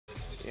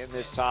in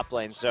this top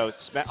lane. So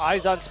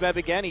eyes on Smeb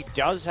again. He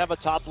does have a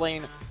top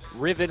lane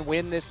Riven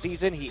win this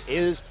season. He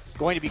is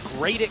going to be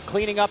great at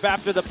cleaning up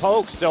after the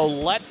poke. So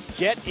let's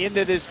get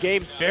into this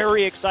game.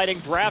 Very exciting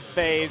draft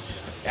phase.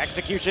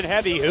 Execution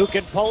heavy. Who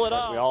can pull it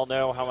off? We all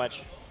know how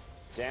much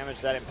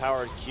damage that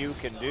empowered Q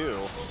can do.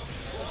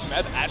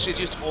 Smeb actually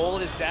has used all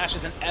of his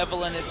dashes, and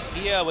Evelyn is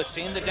here. We're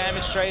seeing the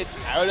damage trades.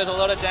 Arrow does a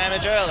lot of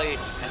damage early,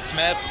 and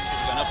Smeb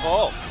is going to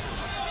fall.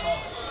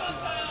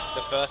 It's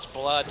the first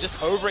blood. Just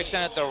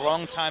overextended at the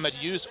wrong time. Had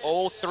used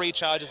all 3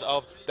 charges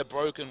of the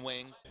Broken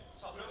Wings.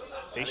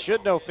 They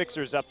should know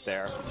Fixer's up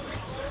there.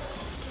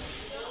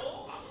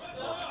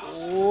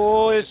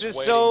 Oh, this is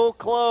so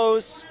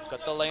close.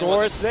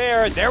 Scores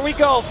there. There we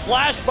go.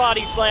 Flash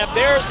body slam.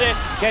 There's it.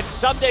 Can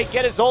someday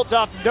get his ult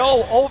off?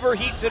 No.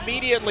 Overheats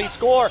immediately.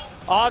 Score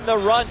on the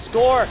run.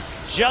 Score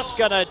just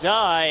gonna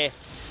die.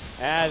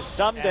 As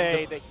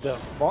someday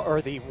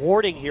the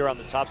warding here on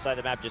the top side of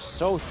the map just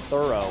so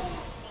thorough.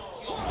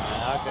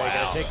 Okay,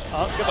 gonna take.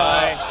 Oh,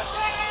 goodbye.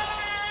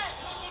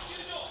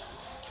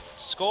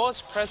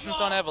 Score's presence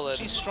on Evelyn.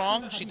 She's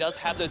strong, she does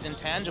have those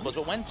intangibles,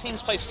 but when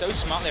teams play so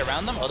smartly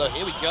around them, although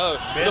here we go,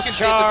 looking to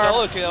see the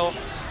solo kill.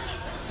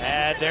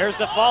 And there's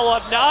the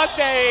follow-up.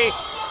 Nagne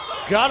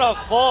gonna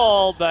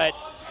fall, but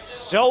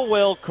so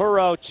will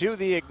Kuro to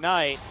the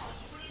Ignite.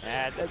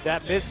 And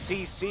that missed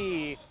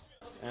CC,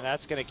 and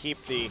that's gonna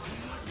keep the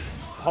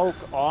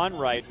poke on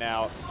right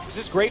now. This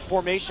is great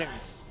formation.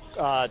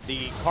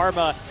 The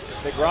Karma,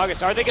 the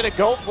Gragas, are they gonna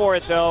go for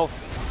it though?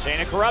 Chain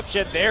of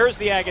Corruption, there's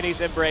the Agony's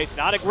Embrace.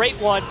 Not a great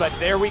one, but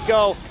there we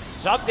go.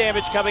 Some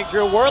damage coming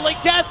through. Whirling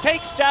Death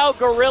takes down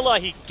Gorilla.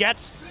 He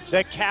gets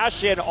the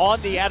cash in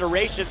on the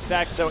Adoration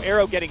stack, so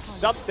Arrow getting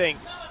something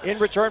in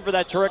return for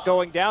that turret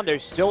going down. They're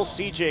still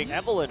sieging.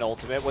 Evelyn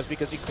ultimate was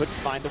because he couldn't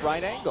find the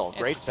right angle.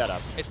 Great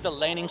setup. It's the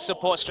laning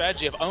support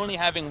strategy of only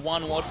having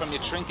 1 ward from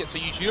your trinket, so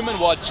you human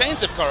ward,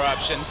 Chains of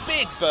Corruption,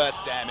 big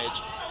burst damage,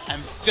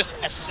 and just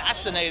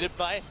assassinated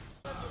by...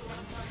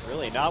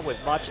 Really not with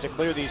much to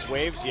clear these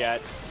waves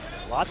yet.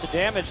 Lots of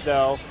damage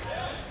though.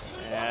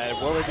 And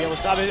will we be able to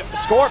stop it?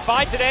 Score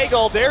finds an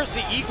angle. There's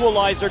the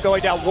equalizer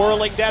going down.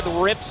 Whirling Death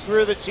rips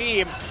through the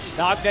team.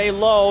 Nagne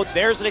low.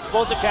 There's an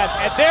explosive cast.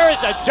 And there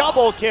is a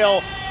double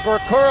kill for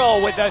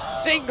Kuro with a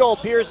single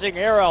piercing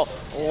arrow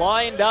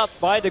lined up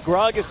by the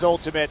Gragas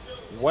ultimate.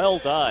 Well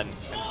done.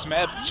 And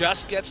Smeb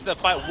just gets the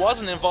fight.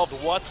 Wasn't involved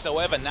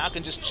whatsoever. Now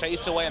can just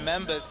chase away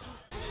members.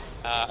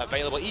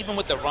 Available. Even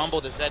with the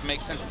Rumble, the Zed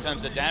makes sense in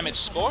terms of damage.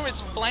 Score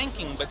is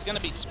flanking, but it's going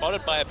to be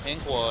spotted by a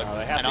pink ward. Oh,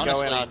 they have to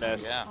honestly, go in on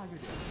this. Yeah.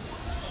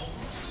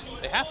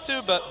 They have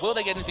to, but will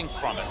they get anything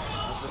from it?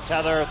 There's a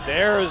tether.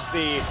 There's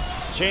the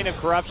Chain of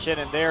Corruption,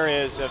 and there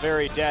is a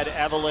very dead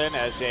Evelyn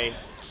as a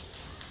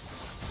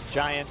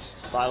giant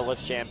bottle of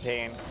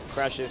champagne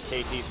crushes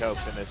KT's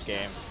hopes in this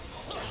game.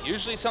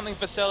 Usually something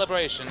for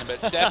celebration, but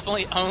it's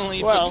definitely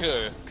only well,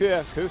 for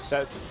KOO.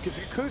 It's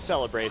a KOO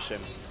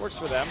celebration. Works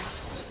for them.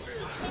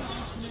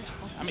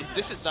 I mean,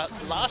 this is the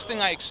last thing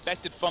I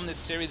expected from this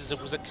series is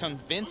it was a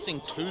convincing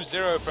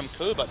 2-0 from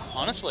KOO, but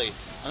honestly,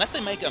 unless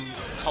they make a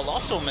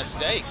colossal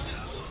mistake,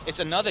 it's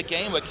another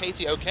game where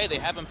KT, okay, they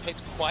haven't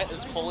picked quite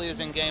as poorly as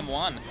in game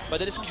 1, but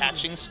they're just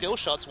catching skill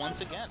shots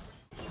once again.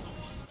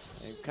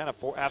 They kind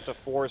of have to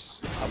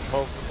force a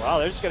poke. Wow,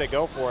 they're just going to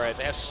go for it.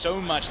 They have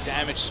so much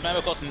damage. Smeb,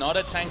 of course, not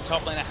a tank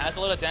top laner, has a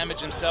lot of damage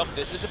himself.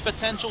 This is a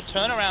potential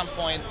turnaround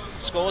point.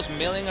 Score's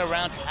milling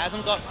around,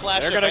 hasn't got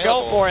flash They're going to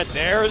go for it.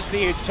 There's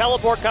the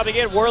teleport coming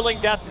in. Whirling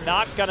Death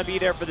not going to be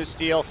there for the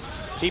steal.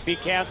 TP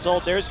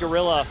canceled. There's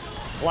Gorilla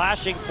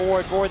flashing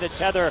forward for the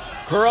tether.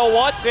 Kuro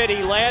wants it.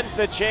 He lands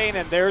the chain,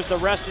 and there's the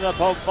rest of the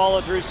poke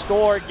follow through.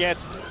 Score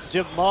gets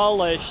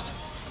demolished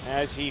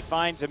as he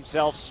finds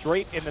himself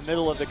straight in the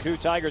middle of the KOO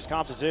Tigers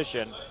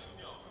composition.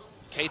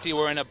 KT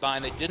were in a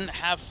bind. They didn't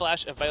have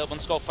flash available in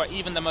Skull for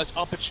even the most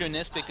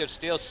opportunistic of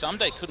steals.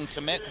 Someday couldn't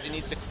commit because he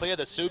needs to clear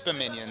the super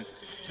minions.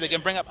 So they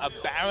can bring up a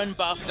Baron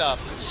buffed up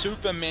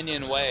super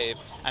minion wave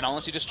and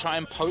honestly just try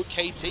and poke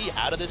KT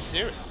out of this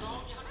series.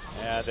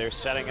 Yeah, they're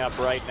setting up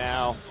right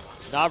now.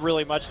 There's not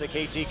really much that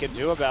KT can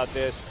do about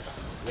this.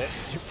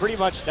 Pretty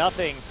much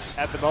nothing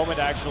at the moment,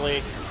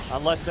 actually,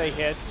 unless they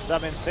hit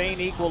some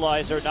insane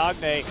equalizer.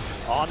 Nagne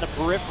on the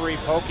periphery,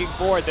 poking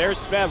forward.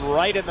 There's Smeb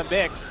right in the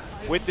mix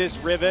with this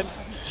Riven,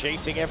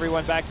 chasing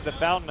everyone back to the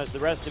fountain as the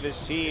rest of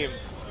his team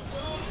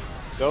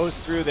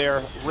goes through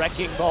their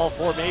wrecking ball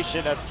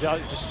formation of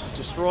just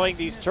destroying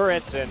these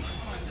turrets. And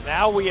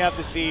now we have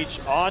the siege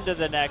onto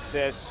the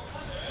Nexus.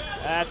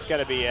 That's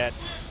going to be it.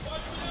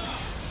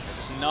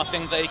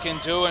 Nothing they can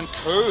do, and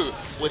KOO,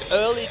 with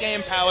early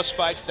game power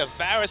spikes, the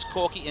Varus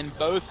Corki in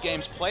both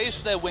games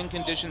placed their win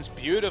conditions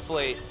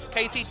beautifully.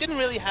 KT didn't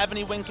really have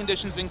any win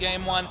conditions in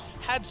game 1,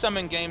 had some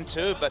in game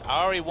 2, but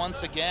Ahri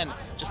once again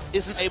just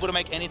isn't able to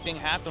make anything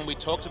happen. We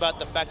talked about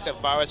the fact that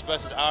Varus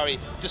versus Ahri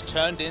just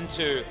turned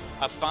into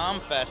a farm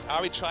fest.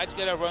 Ahri tried to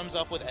get her roams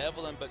off with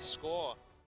Evelyn, but Score